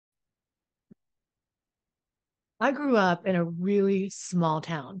I grew up in a really small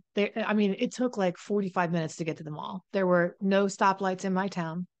town. I mean, it took like 45 minutes to get to the mall. There were no stoplights in my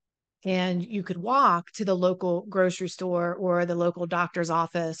town, and you could walk to the local grocery store or the local doctor's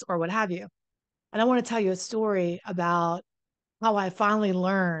office or what have you. And I want to tell you a story about how I finally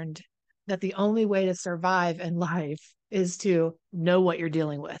learned that the only way to survive in life is to know what you're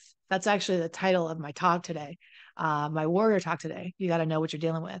dealing with. That's actually the title of my talk today, my warrior talk today. You got to know what you're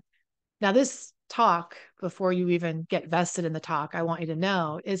dealing with. Now, this talk, before you even get vested in the talk, I want you to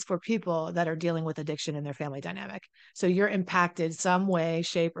know is for people that are dealing with addiction in their family dynamic. So you're impacted some way,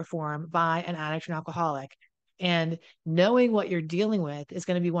 shape, or form by an addict or an alcoholic. And knowing what you're dealing with is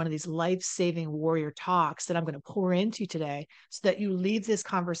going to be one of these life saving warrior talks that I'm going to pour into today so that you leave this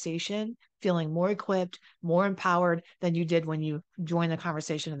conversation feeling more equipped, more empowered than you did when you joined the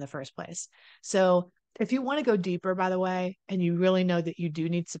conversation in the first place. So, if you want to go deeper, by the way, and you really know that you do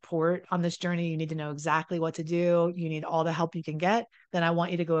need support on this journey, you need to know exactly what to do, you need all the help you can get, then I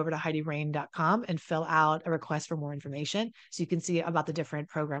want you to go over to HeidiRain.com and fill out a request for more information so you can see about the different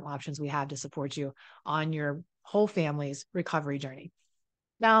program options we have to support you on your whole family's recovery journey.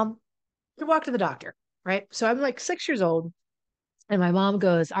 Now, you walk to the doctor, right? So I'm like 6 years old, and my mom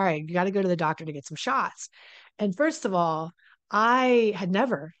goes, "All right, you got to go to the doctor to get some shots." And first of all, I had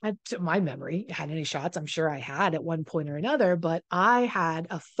never, to my memory, had any shots. I'm sure I had at one point or another, but I had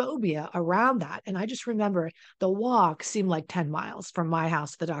a phobia around that. And I just remember the walk seemed like 10 miles from my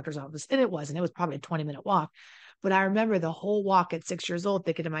house to the doctor's office. And it wasn't, it was probably a 20-minute walk. But I remember the whole walk at 6 years old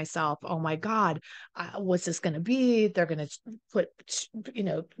thinking to myself, oh my God, what's this going to be? They're going to put,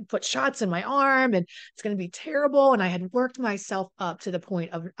 put shots in my arm and it's going to be terrible. And I had worked myself up to the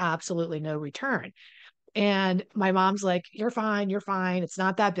point of absolutely no return. And my mom's like, you're fine. You're fine. It's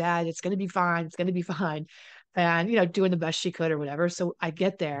not that bad. It's going to be fine. It's going to be fine. And, doing the best she could or whatever. So I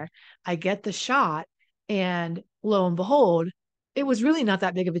get there, I get the shot, and lo and behold, it was really not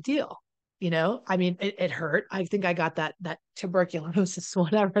that big of a deal. I mean, it hurt. I think I got that tuberculosis,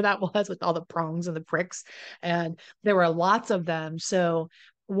 whatever that was, with all the prongs and the pricks. And there were lots of them. So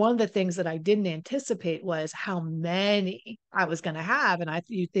one of the things that I didn't anticipate was how many I was going to have. And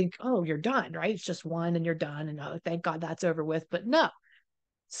you think, oh, you're done, right? It's just one and you're done. And oh, thank God that's over with. But no.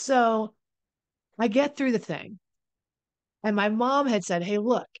 So I get through the thing. And my mom had said, hey,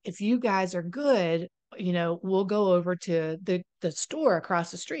 look, if you guys are good, we'll go over to the store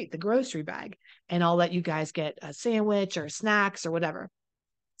across the street, the grocery bag, and I'll let you guys get a sandwich or snacks or whatever.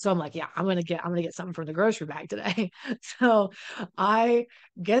 So I'm like, yeah, I'm gonna get something from the grocery bag today. So I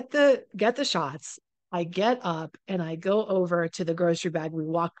get the shots. I get up and I go over to the grocery bag. We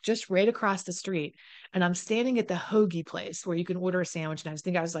walk just right across the street, and I'm standing at the hoagie place where you can order a sandwich. And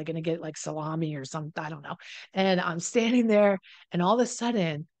I was like gonna get like salami or something, I don't know. And I'm standing there, and all of a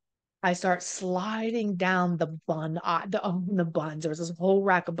sudden I start sliding down the bun, the buns. There was this whole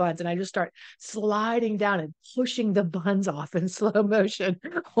rack of buns, and I just start sliding down and pushing the buns off in slow motion,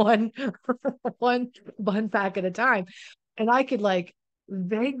 one one bun pack at a time. And I could like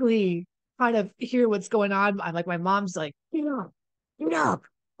vaguely kind of hear what's going on. I'm like, my mom's like, get up.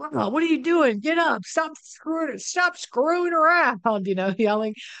 Oh, what are you doing? Get up. Stop screwing around,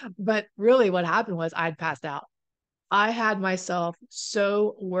 yelling. But really what happened was I'd passed out. I had myself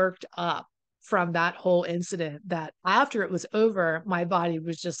so worked up from that whole incident that after it was over, my body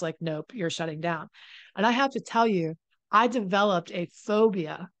was just like, nope, you're shutting down. And I have to tell you, I developed a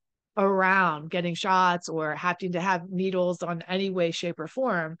phobia around getting shots or having to have needles on any way, shape, or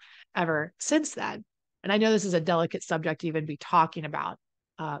form ever since then. And I know this is a delicate subject to even be talking about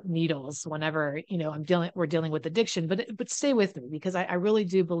needles whenever we're dealing with addiction, but stay with me because I really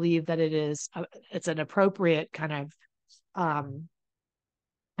do believe that it's an appropriate kind of um,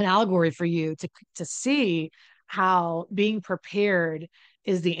 an allegory for you to see how being prepared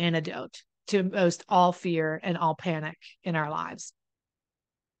is the antidote to most all fear and all panic in our lives.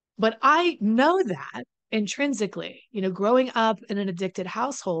 But I know that intrinsically, growing up in an addicted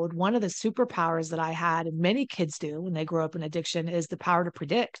household, one of the superpowers that I had, and many kids do when they grow up in addiction, is the power to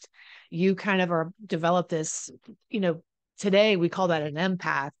predict. You kind of are develop this, today we call that an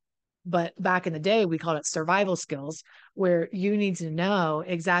empath, but back in the day, we called it survival skills, where you need to know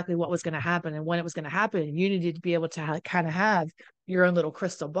exactly what was going to happen and when it was going to happen. And you needed to be able to kind of have your own little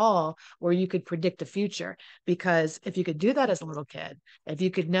crystal ball where you could predict the future. Because if you could do that as a little kid, if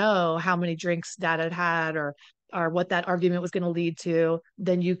you could know how many drinks dad had had or what that argument was going to lead to,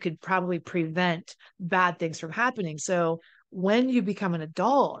 then you could probably prevent bad things from happening. So when you become an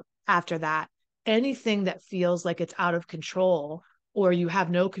adult after that, anything that feels like it's out of control or you have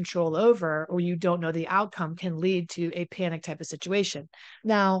no control over, or you don't know the outcome can lead to a panic type of situation.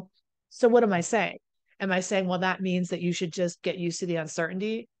 Now, so what am I saying? Am I saying, well, that means that you should just get used to the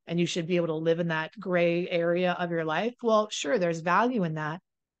uncertainty and you should be able to live in that gray area of your life? Well, sure, there's value in that.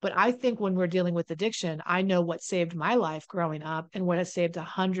 But I think when we're dealing with addiction, I know what saved my life growing up and what has saved the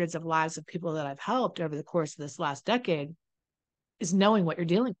hundreds of lives of people that I've helped over the course of this last decade is knowing what you're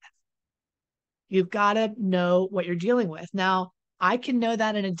dealing with. You've got to know what you're dealing with. Now, I can know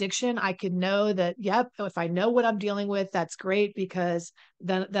that in addiction. I can know that, yep, if I know what I'm dealing with, that's great because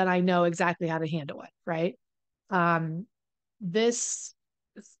then I know exactly how to handle it, right? This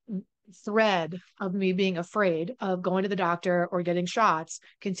thread of me being afraid of going to the doctor or getting shots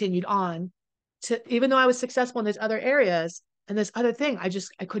continued on to, even though I was successful in these other areas and this other thing, I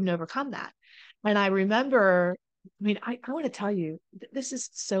couldn't overcome that. And I remember, I mean, I want to tell you, this is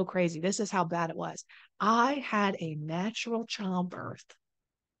so crazy. This is how bad it was. I had a natural childbirth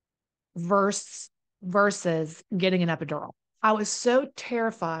versus getting an epidural. I was so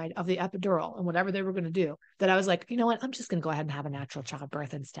terrified of the epidural and whatever they were going to do that I was like, you know what? I'm just going to go ahead and have a natural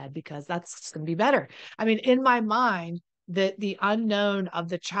childbirth instead because that's just going to be better. I mean, in my mind, the unknown of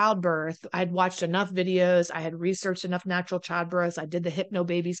the childbirth, I'd watched enough videos, I had researched enough natural childbirths, I did the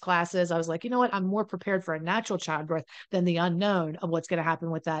Hypnobabies classes. I was like, you know what? I'm more prepared for a natural childbirth than the unknown of what's going to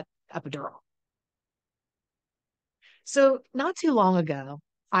happen with that epidural. So, not too long ago,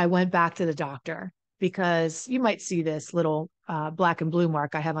 I went back to the doctor because you might see this little black and blue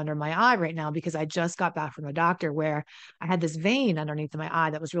mark I have under my eye right now because I just got back from the doctor where I had this vein underneath my eye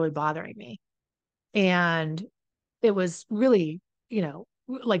that was really bothering me. And it was really,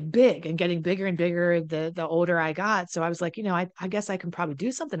 like big and getting bigger and bigger the older I got. So I was like, I guess I can probably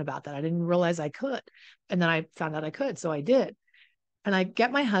do something about that. I didn't realize I could. And then I found out I could. So I did. And I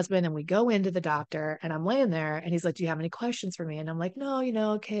get my husband and we go into the doctor and I'm laying there and he's like, do you have any questions for me? And I'm like, no,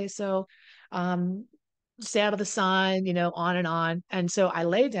 okay. So, um, stay out of the sun, on and on. And so I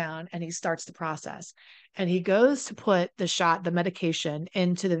lay down and he starts the process and he goes to put the medication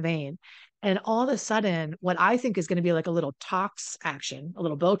into the vein. And all of a sudden, what I think is going to be like a little tox action, a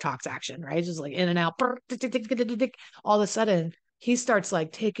little Botox action, right? Just like in and out. All of a sudden, he starts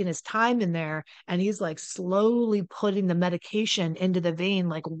like taking his time in there and he's like slowly putting the medication into the vein,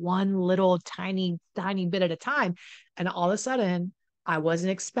 like one little tiny, tiny bit at a time. And all of a sudden, I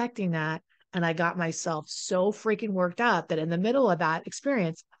wasn't expecting that. And I got myself so freaking worked up that in the middle of that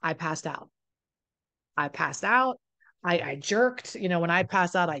experience, I passed out. I passed out. I jerked. When I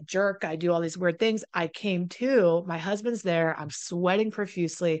pass out, I jerk. I do all these weird things. I came to, my husband's there. I'm sweating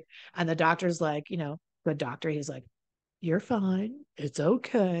profusely. And the doctor's like, good doctor. He's like, you're fine. It's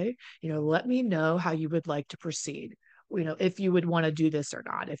okay. Let me know how you would like to proceed. If you would want to do this or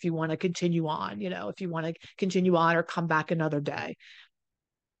not, if you want to continue on, if you want to continue on or come back another day.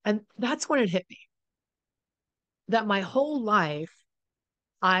 And that's when it hit me that my whole life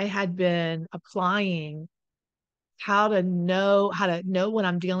I had been applying how to know what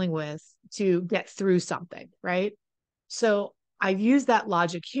I'm dealing with to get through something, right? So I used that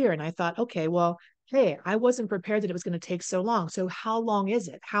logic here and I thought, okay, well, hey, I wasn't prepared that it was going to take so long. So how long is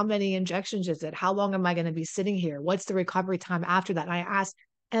it? How many injections is it? How long am I going to be sitting here? What's the recovery time after that? And I asked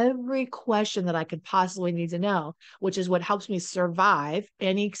every question that I could possibly need to know, which is what helps me survive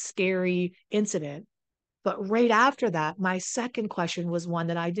any scary incident. But right after that, my second question was one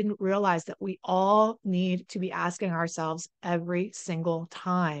that I didn't realize that we all need to be asking ourselves every single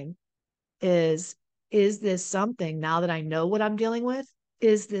time is this something now that I know what I'm dealing with?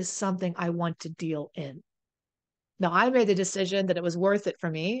 Is this something I want to deal in? Now, I made the decision that it was worth it for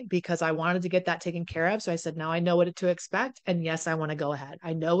me because I wanted to get that taken care of. So I said, now I know what to expect. And yes, I want to go ahead.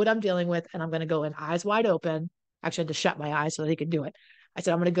 I know what I'm dealing with, and I'm going to go in eyes wide open. Actually, I had to shut my eyes so that he could do it. I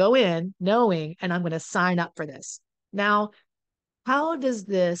said, I'm going to go in knowing, and I'm going to sign up for this. Now, how does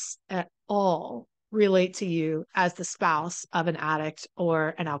this at all relate to you as the spouse of an addict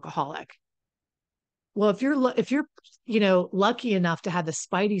or an alcoholic? Well, if you're lucky enough to have the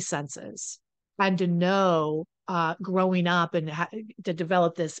spidey senses and to know growing up and to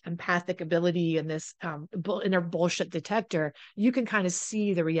develop this empathic ability and this inner bullshit detector, you can kind of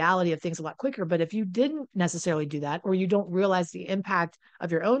see the reality of things a lot quicker. But if you didn't necessarily do that, or you don't realize the impact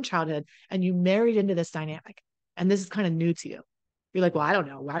of your own childhood, and you married into this dynamic, and this is kind of new to you, you're like, well, I don't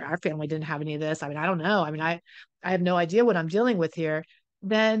know. Our family didn't have any of this. I mean, I don't know. I mean, I have no idea what I'm dealing with here.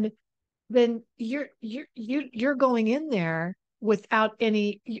 Then you're going in there without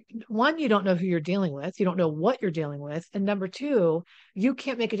any one, you don't know who you're dealing with, you don't know what you're dealing with, and number two, you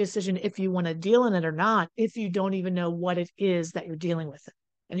can't make a decision if you want to deal in it or not if you don't even know what it is that you're dealing with.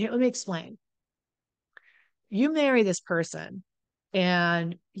 And here, let me explain. You marry this person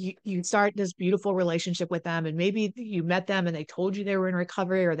and you start this beautiful relationship with them, and maybe you met them and they told you they were in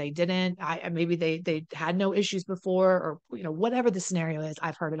recovery, or they didn't. Maybe they had no issues before, or whatever the scenario is.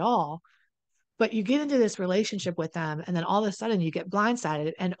 I've heard it all. But you get into this relationship with them, and then all of a sudden you get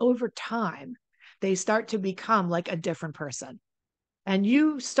blindsided, and over time they start to become like a different person, and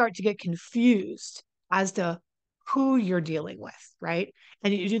you start to get confused as to who you're dealing with, right?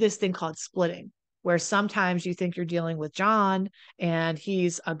 And you do this thing called splitting, where sometimes you think you're dealing with John and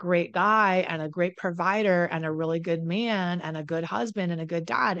he's a great guy and a great provider and a really good man and a good husband and a good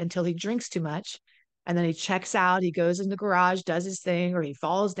dad, until he drinks too much. And then he checks out, he goes in the garage, does his thing, or he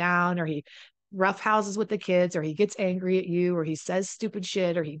falls down, or he roughhouses with the kids, or he gets angry at you, or he says stupid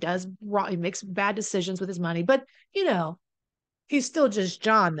shit, or he does wrong, he makes bad decisions with his money. But he's still just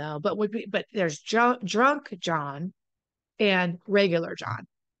John, though. But there's drunk John and regular John.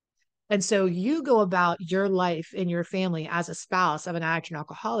 And so you go about your life in your family as a spouse of an addict and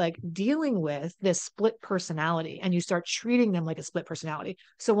alcoholic, dealing with this split personality, and you start treating them like a split personality.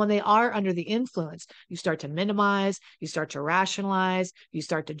 So when they are under the influence, you start to minimize, you start to rationalize, you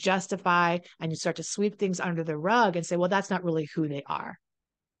start to justify, and you start to sweep things under the rug and say, well, that's not really who they are.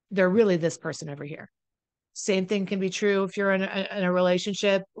 They're really this person over here. Same thing can be true if you're in a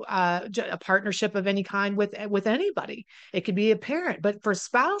relationship, a partnership of any kind with anybody. It could be a parent, but for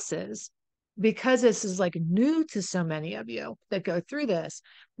spouses, because this is like new to so many of you that go through this,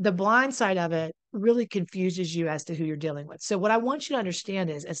 the blind side of it really confuses you as to who you're dealing with. So what I want you to understand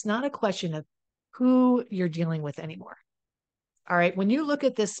is it's not a question of who you're dealing with anymore. All right. When you look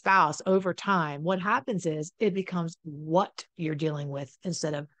at this spouse over time, what happens is it becomes what you're dealing with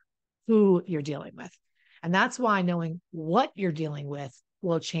instead of who you're dealing with. And that's why knowing what you're dealing with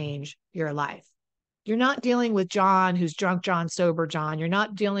will change your life. You're not dealing with John, who's drunk John, sober John. You're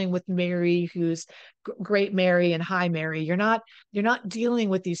not dealing with Mary, who's great Mary and high Mary. You're not dealing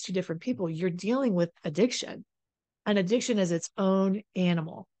with these two different people. You're dealing with addiction. And addiction is its own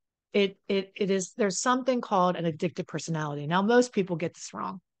animal. It is, there's something called an addictive personality. Now, most people get this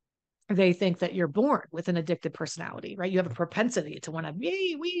wrong. They think that you're born with an addicted personality, right? You have a propensity to want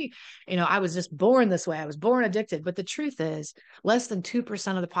to, I was just born this way. I was born addicted. But the truth is, less than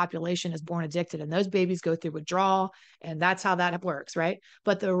 2% of the population is born addicted. And those babies go through withdrawal. And that's how that works, right?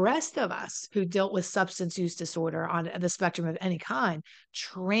 But the rest of us who dealt with substance use disorder on the spectrum of any kind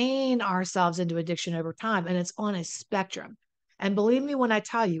train ourselves into addiction over time. And it's on a spectrum. And believe me when I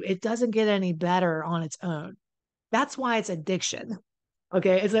tell you, it doesn't get any better on its own. That's why it's addiction.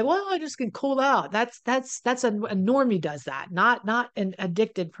 Okay, it's like, well, I just can cool out. That's a normie does that, not an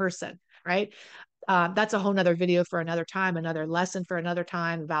addicted person, right? That's a whole nother video for another time, another lesson for another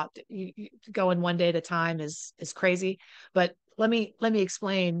time about going one day at a time is crazy. But let me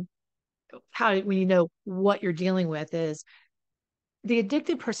explain how, when you know what you're dealing with, is the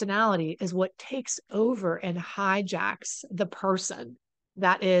addicted personality is what takes over and hijacks the person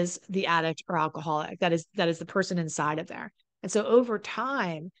that is the addict or alcoholic. That is the person inside of there. And so over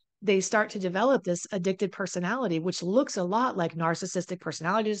time, they start to develop this addicted personality, which looks a lot like narcissistic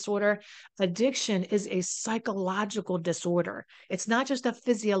personality disorder. Addiction is a psychological disorder. It's not just a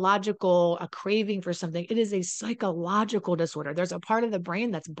physiological, a craving for something. It is a psychological disorder. There's a part of the brain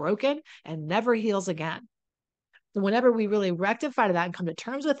that's broken and never heals again. Whenever we really rectify that and come to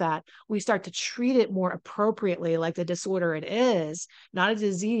terms with that, we start to treat it more appropriately, like the disorder it is, not a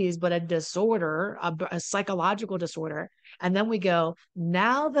disease, but a disorder, a psychological disorder. And then we go,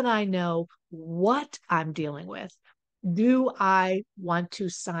 now that I know what I'm dealing with, do I want to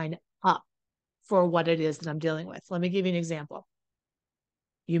sign up for what it is that I'm dealing with? Let me give you an example.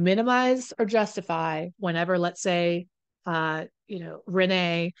 You minimize or justify whenever, let's say,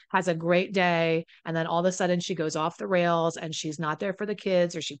 Renee has a great day, and then all of a sudden she goes off the rails and she's not there for the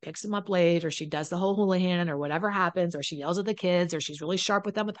kids, or she picks them up late, or she does the whole hula hand, or whatever happens, or she yells at the kids, or she's really sharp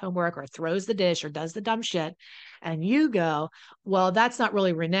with them with homework, or throws the dish, or does the dumb shit. And you go, well, that's not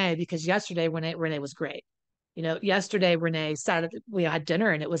really Renee, because yesterday Renee was great. Yesterday, Renee we had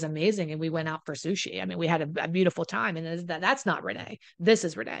dinner and it was amazing. And we went out for sushi. I mean, we had a beautiful time, and that's not Renee. This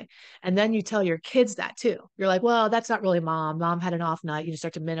is Renee. And then you tell your kids that too. You're like, well, that's not really mom. Mom had an off night. You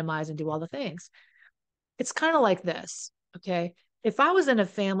start to minimize and do all the things. It's kind of like this. Okay. If I was in a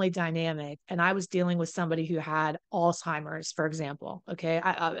family dynamic and I was dealing with somebody who had Alzheimer's, for example, okay,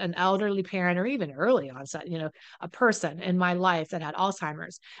 an elderly parent, or even early onset, a person in my life that had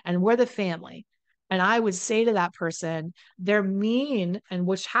Alzheimer's, and we're the family. And I would say to that person, they're mean, and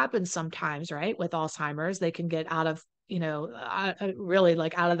which happens sometimes, right? With Alzheimer's, they can get out of, really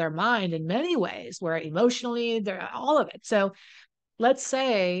like out of their mind in many ways, where emotionally, they're all of it. So let's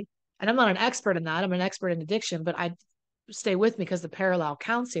say, and I'm not an expert in that, I'm an expert in addiction, but stay with me because the parallel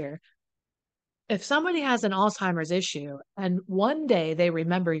counts here. If somebody has an Alzheimer's issue and one day they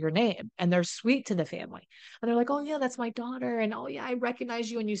remember your name and they're sweet to the family and they're like, oh, yeah, that's my daughter. And oh, yeah, I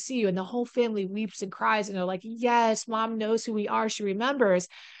recognize you and you see you. And the whole family weeps and cries. And they're like, yes, mom knows who we are. She remembers.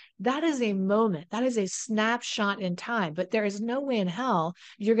 That is a moment. That is a snapshot in time. But there is no way in hell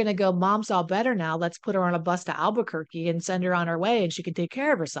you're going to go, mom's all better now. Let's put her on a bus to Albuquerque and send her on her way and she can take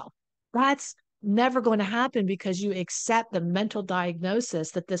care of herself. That's never going to happen because you accept the mental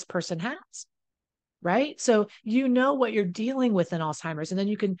diagnosis that this person has. Right. So you know what you're dealing with in Alzheimer's, and then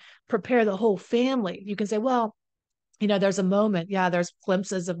you can prepare the whole family. You can say, well, there's a moment. Yeah, there's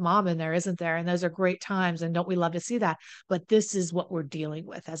glimpses of mom in there, isn't there? And those are great times. And don't we love to see that? But this is what we're dealing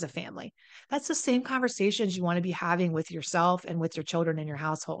with as a family. That's the same conversations you want to be having with yourself and with your children in your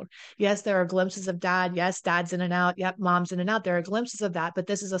household. Yes, there are glimpses of dad. Yes, dad's in and out. Yep, mom's in and out. There are glimpses of that, but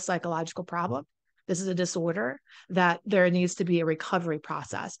this is a psychological problem. This is a disorder that there needs to be a recovery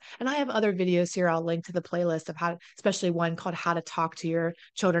process. And I have other videos here. I'll link to the playlist of how, especially one called How to Talk to Your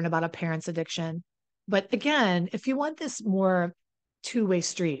Children About a Parent's Addiction. But again, if you want this more two-way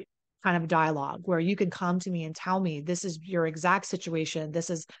street kind of dialogue where you can come to me and tell me this is your exact situation, this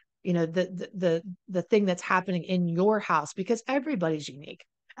is, the thing that's happening in your house, because everybody's unique.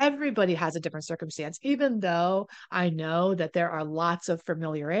 Everybody has a different circumstance, even though I know that there are lots of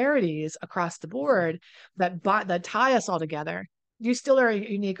familiarities across the board that tie us all together. You still are a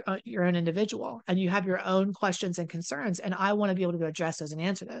unique, your own individual, and you have your own questions and concerns. And I want to be able to address those and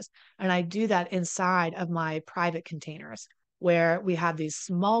answer those. And I do that inside of my private containers where we have these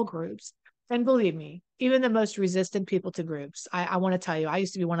small groups. And believe me, even the most resistant people to groups, I want to tell you, I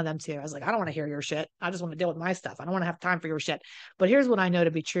used to be one of them too. I was like, I don't want to hear your shit. I just want to deal with my stuff. I don't want to have time for your shit. But here's what I know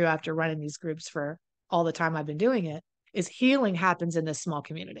to be true after running these groups for all the time I've been doing it is healing happens in this small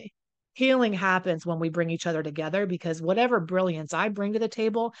community. Healing happens when we bring each other together, because whatever brilliance I bring to the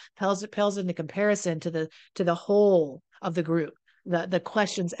table pales into comparison to the whole of the group, the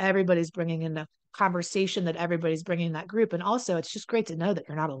questions everybody's bringing in, the conversation that everybody's bringing in that group. And also, it's just great to know that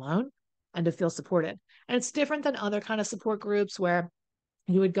you're not alone and to feel supported. And it's different than other kind of support groups where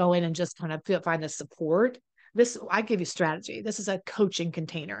you would go in and just kind of find the support. This, I give you strategy. This is a coaching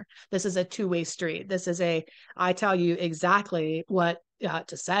container. This is a two-way street. I tell you exactly what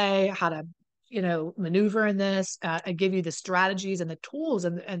to say, how to, maneuver in this. I give you the strategies and the tools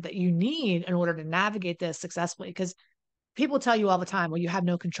and that you need in order to navigate this successfully. Because people tell you all the time, well, you have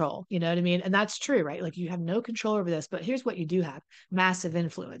no control. You know what I mean? And that's true, right? Like you have no control over this, but here's what you do have: massive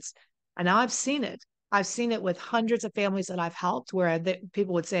influence. And now I've seen it. I've seen it with hundreds of families that I've helped where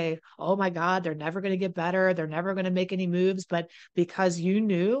people would say, oh my God, they're never going to get better. They're never going to make any moves. But because you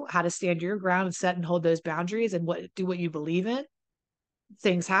knew how to stand your ground and set and hold those boundaries and do what you believe in,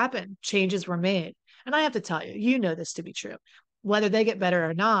 things happen, changes were made. And I have to tell you, you know this to be true. Whether they get better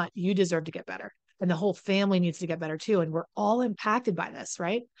or not, you deserve to get better. And the whole family needs to get better too. And we're all impacted by this,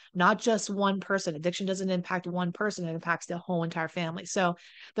 right? Not just one person. Addiction doesn't impact one person, it impacts the whole entire family. So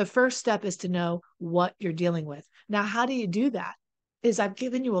the first step is to know what you're dealing with. Now, how do you do that? Is I've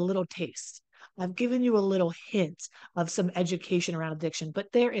given you a little taste. I've given you a little hint of some education around addiction,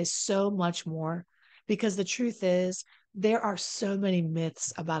 but there is so much more, because the truth is, there are so many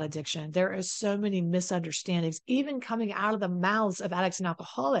myths about addiction. There are so many misunderstandings, even coming out of the mouths of addicts and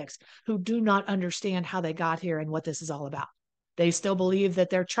alcoholics who do not understand how they got here and what this is all about. They still believe that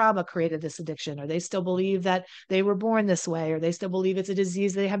their trauma created this addiction, or they still believe that they were born this way, or they still believe it's a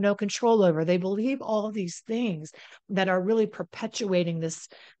disease they have no control over. They believe all of these things that are really perpetuating this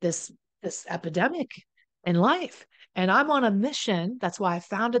epidemic in life. And I'm on a mission. That's why I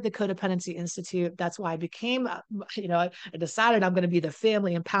founded the Codependency Institute. That's why I became, I decided I'm going to be the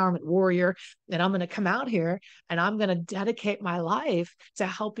family empowerment warrior. And I'm going to come out here and I'm going to dedicate my life to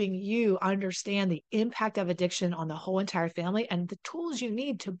helping you understand the impact of addiction on the whole entire family and the tools you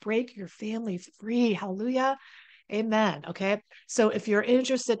need to break your family free. Hallelujah. Amen. Okay. So if you're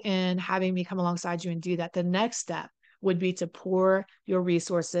interested in having me come alongside you and do that, the next step would be to pour your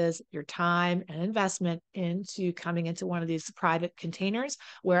resources, your time and investment into coming into one of these private containers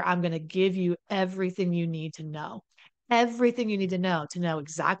where I'm going to give you everything you need to know, to know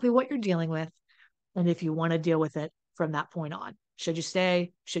exactly what you're dealing with. And if you want to deal with it from that point on, should you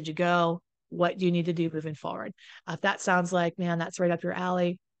stay? Should you go? What do you need to do moving forward? If that sounds like, man, that's right up your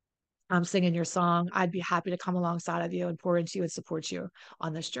alley, I'm singing your song, I'd be happy to come alongside of you and pour into you and support you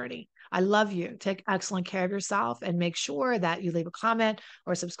on this journey. I love you. Take excellent care of yourself and make sure that you leave a comment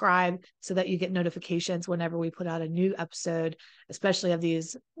or subscribe so that you get notifications whenever we put out a new episode, especially of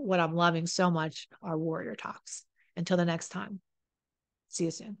these, what I'm loving so much, our Warrior Talks. Until the next time, see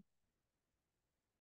you soon.